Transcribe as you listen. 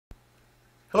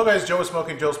Hello guys, Joe with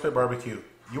Smokin Joe's Pit Barbecue.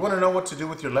 You want to know what to do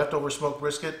with your leftover smoked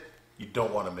brisket? You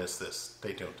don't want to miss this.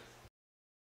 Stay tuned.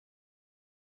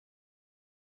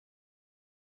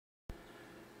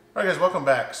 Alright guys, welcome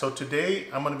back. So today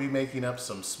I'm going to be making up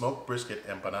some smoked brisket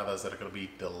empanadas that are going to be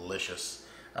delicious.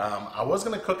 I was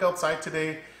going to cook outside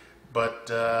today, but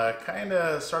kind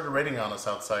of started raining on us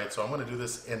outside, so I'm going to do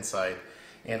this inside.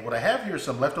 And what I have here is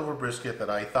some leftover brisket that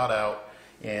I thawed out.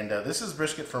 And this is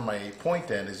brisket from my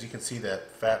point end. As you can see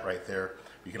that fat right there.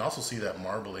 You can also see that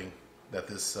marbling that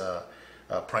this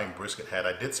prime brisket had.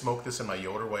 I did smoke this in my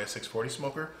Yoder YS640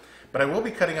 smoker, but I will be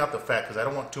cutting out the fat because I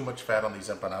don't want too much fat on these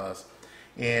empanadas.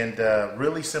 And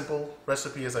really simple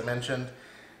recipe, as I mentioned,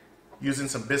 using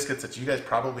some biscuits that you guys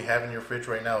probably have in your fridge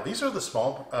right now. These are the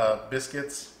small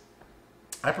biscuits.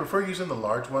 I prefer using the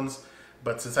large ones,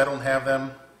 but since I don't have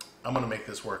them, I'm going to make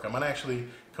this work. I'm going to actually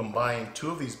combine two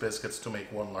of these biscuits to make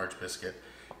one large biscuit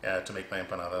to make my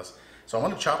empanadas. So I'm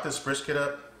going to chop this brisket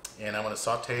up and I'm going to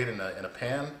saute it in a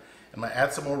pan. I'm going to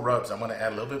add some more rubs. I'm going to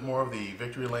add a little bit more of the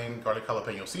Victory Lane garlic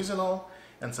jalapeno seasonal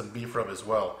and some beef rub as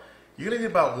well. You're going to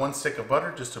need about 1 stick of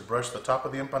butter just to brush the top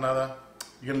of the empanada.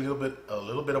 You're going to need a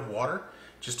little bit of water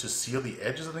just to seal the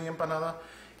edges of the empanada.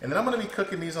 And then I'm going to be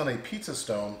cooking these on a pizza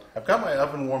stone. I've got my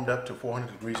oven warmed up to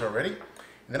 400 degrees already.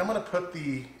 And then I'm going to put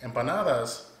the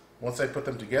empanadas, once I put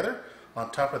them together,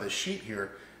 on top of the sheet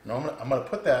here. And I'm going to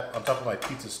put that on top of my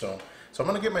pizza stone. So I'm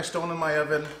going to get my stone in my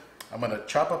oven. I'm going to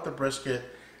chop up the brisket,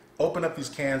 open up these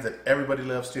cans that everybody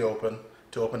loves to open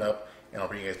up, and I'll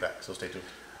bring you guys back. So stay tuned.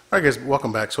 All right, guys,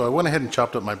 welcome back. So I went ahead and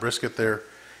chopped up my brisket there,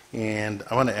 and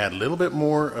I'm going to add a little bit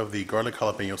more of the garlic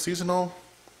jalapeno seasonal,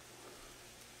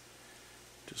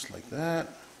 just like that.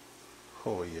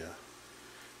 Oh yeah.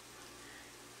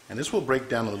 And this will break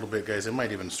down a little bit, guys. It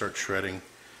might even start shredding,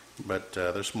 but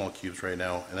they're small cubes right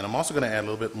now. And then I'm also going to add a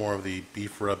little bit more of the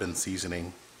beef rub and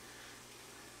seasoning,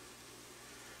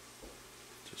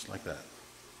 just like that.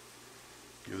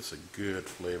 Give this a good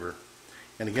flavor.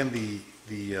 And again,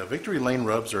 the Victory Lane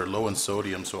rubs are low in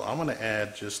sodium, so I'm going to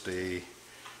add just a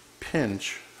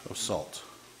pinch of salt.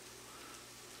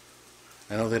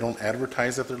 I know they don't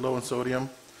advertise that they're low in sodium,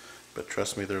 but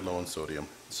trust me, they're low in sodium.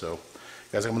 So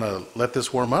guys, I'm going to let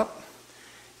this warm up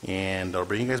and I'll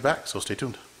bring you guys back, so stay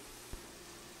tuned.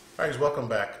 Alright guys, welcome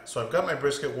back. So I've got my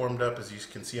brisket warmed up, as you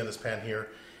can see on this pan here,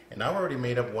 and I've already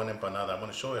made up one empanada. I'm going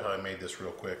to show you how I made this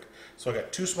real quick. So I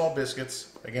got 2 small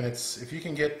biscuits. Again, if you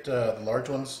can get the large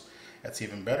ones, that's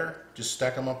even better. Just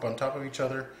stack them up on top of each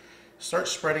other. Start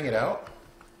spreading it out.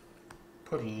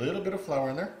 Put a little bit of flour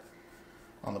in there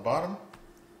on the bottom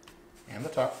and the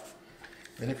top.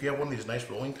 Then if you have one of these nice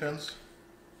rolling pins,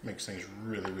 makes things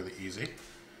really, really easy.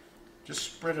 Just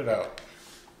spread it out.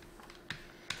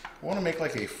 I want to make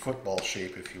like a football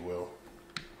shape, if you will.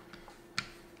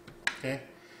 Okay,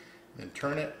 then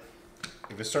turn it.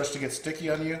 If it starts to get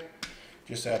sticky on you,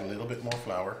 just add a little bit more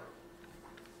flour.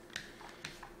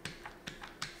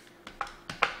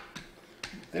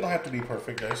 They don't have to be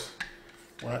perfect, guys.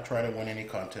 We're not trying to win any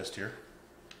contest here.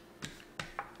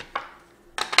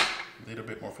 A little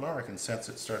bit more flour. I can sense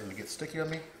it starting to get sticky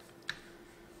on me.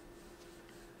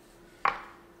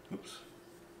 Oops.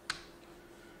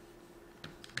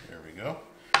 There we go.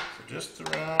 So just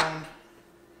around,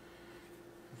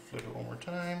 flip it one more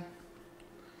time,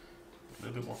 a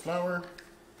little bit more flour,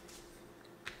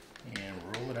 and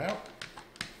roll it out.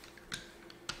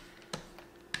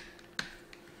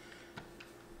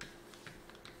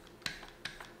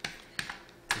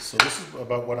 So this is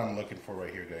about what I'm looking for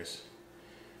right here, guys.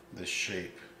 This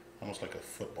shape, almost like a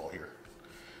football here.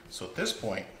 So at this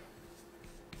point,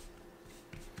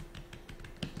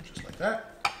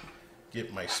 that.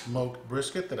 Get my smoked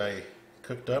brisket that I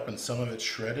cooked up, and some of it's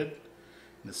shredded,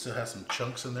 and it still has some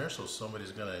chunks in there, so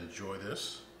somebody's going to enjoy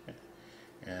this.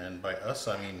 And by us,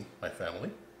 I mean my family.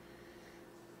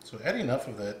 So add enough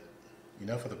of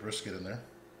the brisket in there,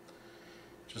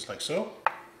 just like so.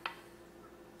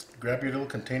 Grab your little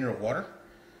container of water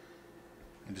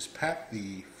and just pat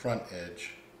the front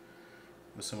edge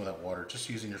with some of that water, just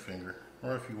using your finger,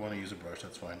 or if you want to use a brush,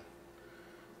 that's fine.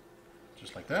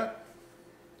 Just like that.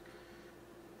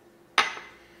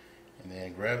 And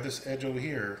then grab this edge over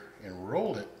here and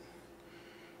roll it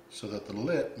so that the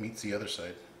lip meets the other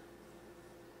side.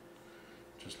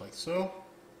 Just like so.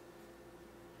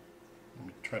 Let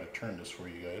me try to turn this for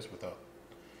you guys without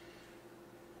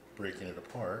breaking it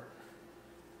apart.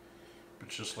 But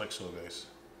just like so, guys.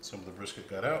 Some of the brisket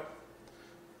got out.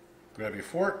 Grab your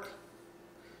fork.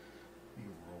 You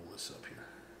roll this up here.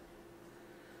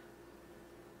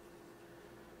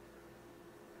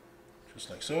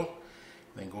 Just like so.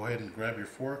 Then go ahead and grab your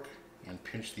fork and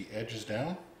pinch the edges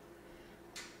down.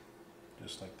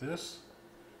 just like this.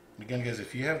 And again, guys,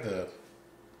 if you have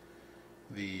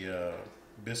the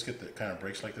biscuit that kind of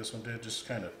breaks like this one did, just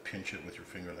kind of pinch it with your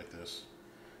finger like this.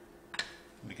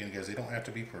 And again, guys, they don't have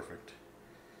to be perfect.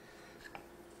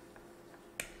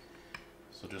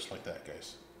 So just like that,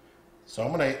 guys. So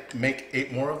I'm gonna make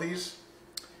 8 more of these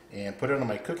and put it on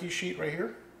my cookie sheet right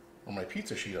here, or my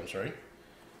pizza sheet, I'm sorry.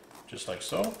 Just like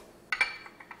so.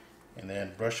 And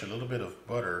then brush a little bit of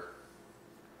butter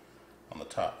on the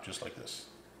top, just like this.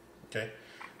 Okay,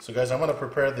 so guys, I'm gonna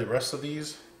prepare the rest of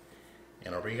these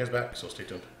and I'll bring you guys back, so stay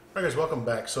tuned. Alright guys, welcome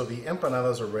back. So the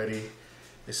empanadas are ready.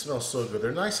 They smell so good.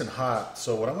 They're nice and hot.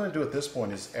 So what I'm gonna do at this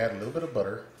point is add a little bit of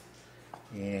butter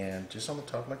and just on the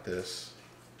top like this.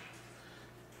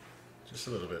 Just a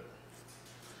little bit.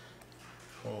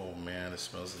 Oh man, it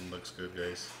smells and looks good,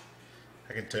 guys.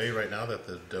 I can tell you right now that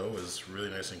the dough is really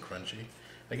nice and crunchy.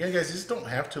 Again, guys, these don't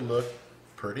have to look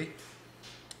pretty.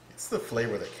 It's the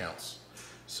flavor that counts.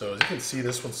 So as you can see,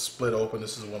 this one's split open.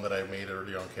 This is the one that I made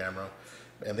earlier on camera.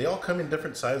 And they all come in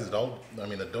different sizes. I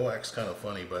mean, the dough acts kind of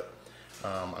funny, but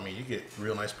I mean, you get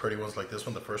real nice pretty ones like this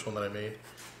one, the first one that I made,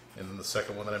 and then the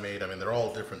second one that I made. I mean, they're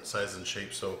all different sizes and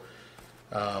shapes. So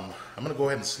I'm gonna go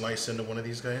ahead and slice into one of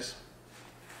these guys.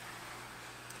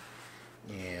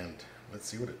 And let's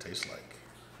see what it tastes like.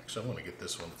 Actually, I'm gonna get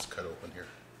this one that's cut open here.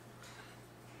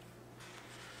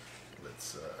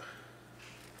 Let's,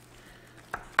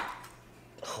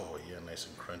 oh yeah, nice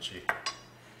and crunchy.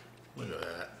 Look at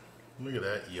that. Look at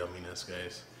that yumminess,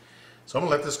 guys. So I'm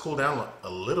gonna let this cool down a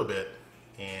little bit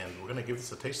and we're gonna give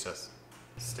this a taste test.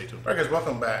 Stay tuned. Alright guys,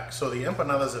 welcome back. So the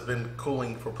empanadas have been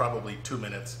cooling for probably 2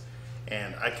 minutes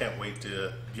and I can't wait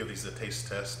to give these a taste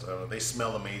test. They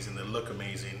smell amazing, they look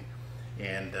amazing,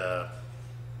 and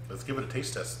let's give it a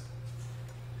taste test.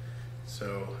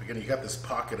 So again, you got this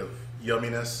pocket of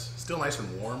yumminess, still nice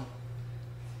and warm.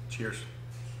 Cheers.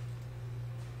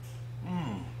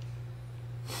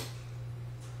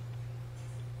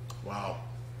 Wow.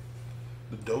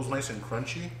 The dough's nice and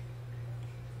crunchy.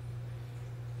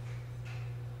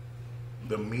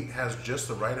 The meat has just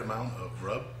the right amount of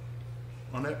rub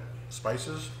on it,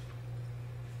 spices.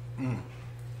 I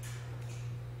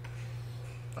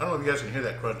don't know if you guys can hear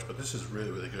that crunch, but this is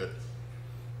really, really good.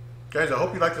 Guys, I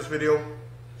hope you like this video.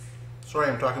 Sorry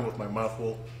I'm talking with my mouth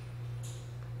full.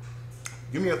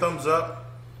 Give me a thumbs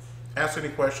up. Ask any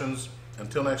questions.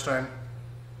 Until next time,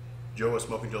 Joe at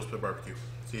Smokin Joe's Split Barbecue.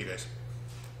 See you guys.